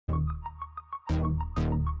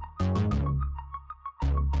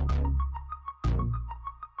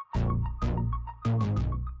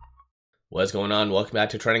What's going on? Welcome back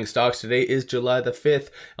to Trending Stocks. Today is July the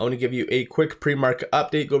 5th. I want to give you a quick pre-market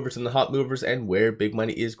update, go over some of the hot movers and where big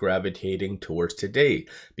money is gravitating towards today.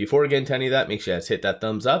 Before we get into any of that, make sure you guys hit that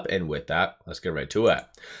thumbs up, and with that, let's get right to it.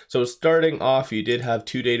 So starting off, you did have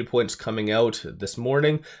two data points coming out this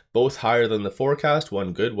morning, both higher than the forecast,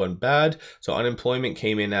 one good, one bad. So unemployment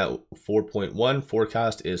came in at 4.1,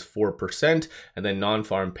 forecast is 4%, and then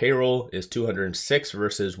non-farm payroll is 206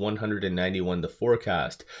 versus 191 the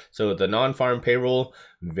forecast. So the non-farm payroll,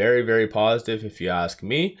 very, very positive if you ask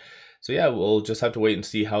me. So yeah, we'll just have to wait and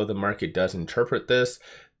see how the market does interpret this.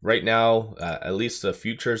 Right now, at least the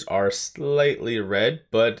futures are slightly red,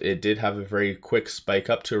 but it did have a very quick spike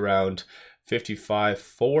up to around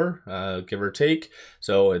 55.4, give or take.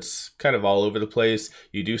 So it's kind of all over the place.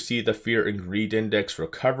 You do see the fear and greed index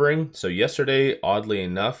recovering. So yesterday, oddly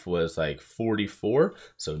enough, was like 44.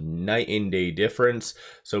 So night and day difference.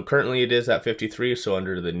 So currently it is at 53, so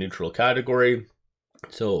under the neutral category.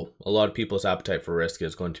 So a lot of people's appetite for risk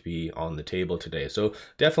is going to be on the table today. So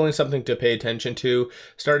definitely something to pay attention to.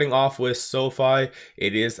 Starting off with SOFI,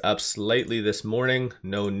 it is up slightly this morning.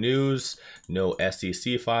 No news, no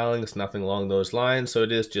SEC filings, nothing along those lines. So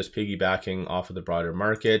it is just piggybacking off of the broader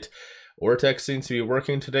market. Ortex seems to be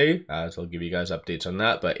working today, so I'll give you guys updates on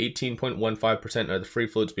that, but 18.15% of the free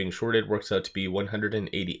floats being shorted works out to be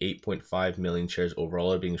 188.5 million shares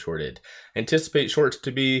overall are being shorted. Anticipate shorts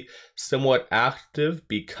to be somewhat active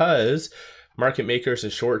because market makers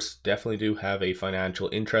and shorts definitely do have a financial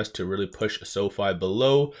interest to really push SOFI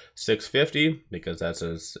below 650 because that's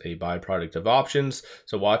a byproduct of options.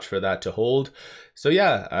 So watch for that to hold. So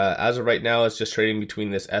yeah, as of right now, it's just trading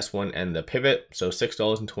between this S1 and the pivot. So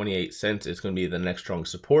 $6.28 is going to be the next strong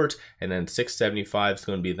support, and then $6.75 is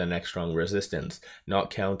going to be the next strong resistance,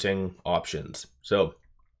 not counting options. So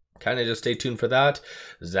kind of just stay tuned for that.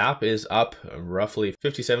 ZAPP is up roughly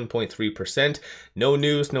 57.3%. No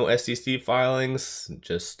news, no SEC filings,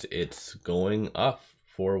 just it's going up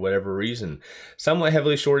for whatever reason. Somewhat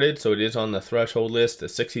heavily shorted, so it is on the threshold list.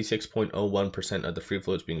 66.01% of the free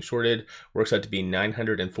floats being shorted. Works out to be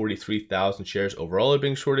 943,000 shares overall are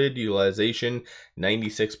being shorted. Utilization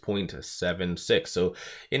 96.76. So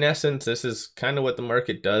in essence, this is kind of what the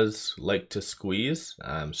market does like to squeeze.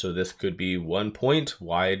 So this could be one point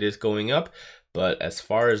why it is going up. But as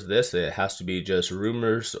far as this, it has to be just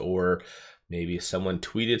rumors or maybe someone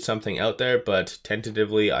tweeted something out there, but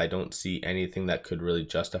tentatively, I don't see anything that could really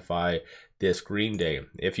justify this green day.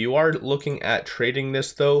 If you are looking at trading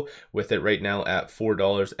this though, with it right now at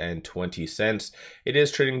 $4.20, it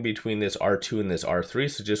is trading between this R2 and this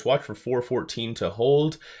R3. So just watch for 414 to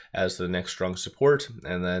hold as the next strong support.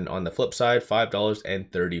 And then on the flip side,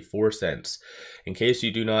 $5.34. In case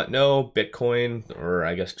you do not know, Bitcoin, or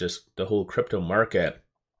I guess just the whole crypto market,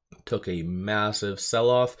 took a massive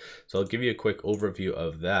sell-off, so I'll give you a quick overview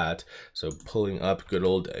of that. So pulling up good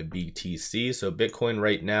old BTC, so Bitcoin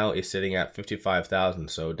right now is sitting at 55,000,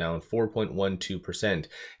 so down 4.12%.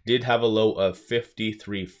 Did have a low of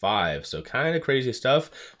 53.5, so kind of crazy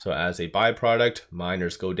stuff. So as a byproduct,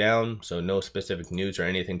 miners go down, so no specific news or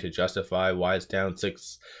anything to justify why it's down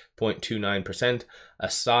 6.29%,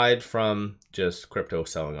 aside from just crypto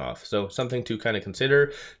selling off. So something to kind of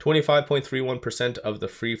consider. 25.31% of the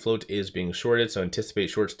free float is being shorted, so anticipate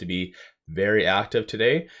shorts to be very active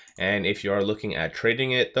today. And if you are looking at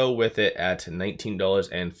trading it though, with it at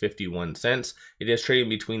 $19.51, it is trading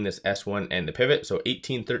between this S1 and the pivot. So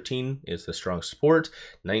 1813 is the strong support,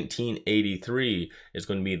 1983 is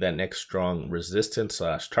going to be that next strong resistance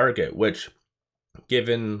slash target, which,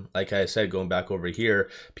 given, like I said, going back over here,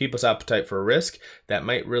 people's appetite for risk, that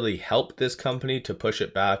might really help this company to push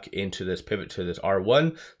it back into this pivot to this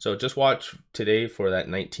R1. So just watch today for that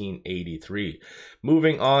 1983.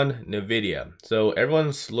 Moving on, NVIDIA. So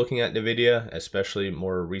everyone's looking at NVIDIA, especially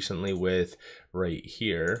more recently with right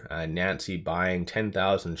here, Nancy buying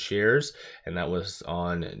 10,000 shares, and that was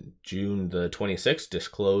on June the 26th,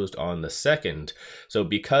 disclosed on the 2nd. So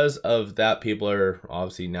because of that, people are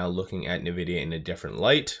obviously now looking at NVIDIA in a different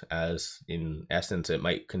light, as in essence, it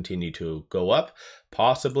might continue to go up.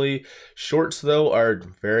 Possibly. Shorts though are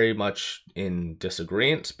very much in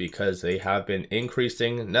disagreement because they have been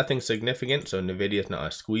increasing, nothing significant. So NVIDIA is not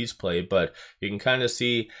a squeeze play, but you can kind of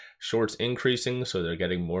see shorts increasing, so they're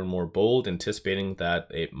getting more and more bold, anticipating that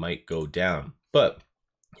it might go down. But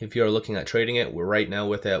if you're looking at trading it, we're right now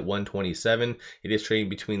with it at 127. It is trading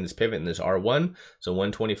between this pivot and this R1. So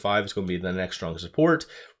 125 is going to be the next strong support.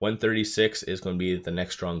 136 is going to be the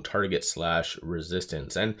next strong target slash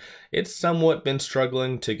resistance. And it's somewhat been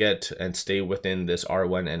struggling to get and stay within this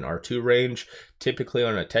R1 and R2 range. Typically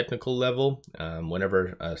on a technical level,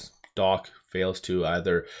 whenever a stock fails to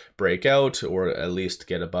either break out or at least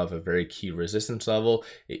get above a very key resistance level,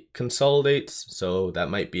 it consolidates. So that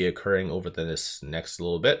might be occurring over this next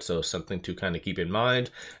little bit. So something to kind of keep in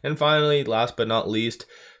mind. And finally, last but not least,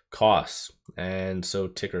 KOSS. And so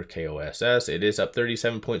ticker KOSS, it is up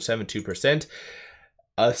 37.72%.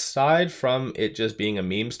 Aside from it just being a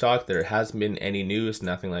meme stock, there hasn't been any news,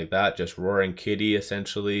 nothing like that. Just Roaring Kitty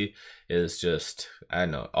essentially is just, I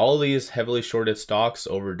don't know, all these heavily shorted stocks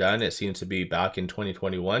overdone. It seems to be back in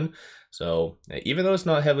 2021. So even though it's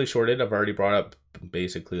not heavily shorted, I've already brought up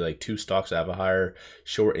basically like 2 stocks that have a higher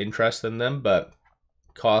short interest than them, but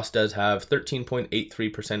KOSS does have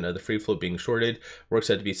 13.83% of the free float being shorted. Works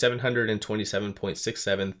out to be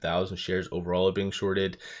 727.67 thousand shares overall are being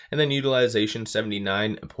shorted, and then utilization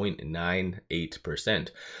 79.98%.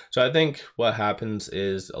 So I think what happens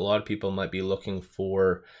is a lot of people might be looking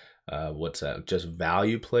for just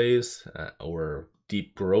value plays or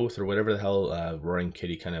deep growth or whatever the hell Roaring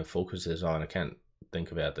Kitty kind of focuses on. I can't think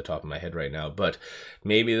of it at the top of my head right now, but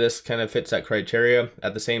maybe this kind of fits that criteria.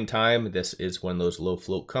 At the same time, this is one of those low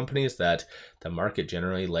float companies that the market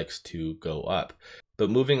generally likes to go up. But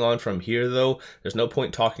moving on from here though, there's no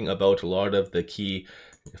point talking about a lot of the key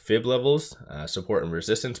fib levels, support and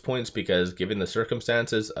resistance points, because given the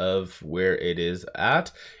circumstances of where it is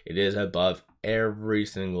at, it is above every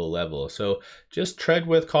single level. So just tread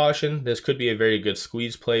with caution. This could be a very good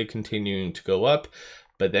squeeze play continuing to go up.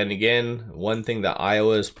 But then again, one thing that I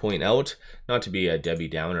always point out, not to be a Debbie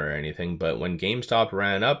Downer or anything, but when GameStop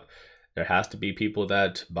ran up, there has to be people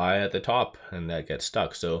that buy at the top and that get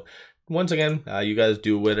stuck. So once again, you guys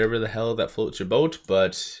do whatever the hell that floats your boat,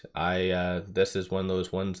 but this is one of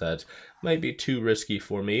those ones that might be too risky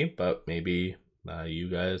for me, but maybe you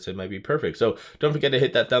guys, it might be perfect. So don't forget to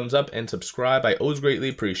hit that thumbs up and subscribe. I always greatly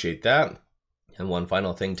appreciate that. And one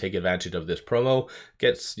final thing, take advantage of this promo.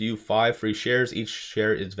 Gets you 5 free shares. Each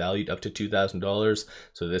share is valued up to $2,000.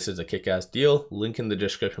 So this is a kick-ass deal. Link in the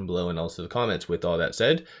description below and also the comments. With all that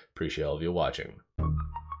said, appreciate all of you watching.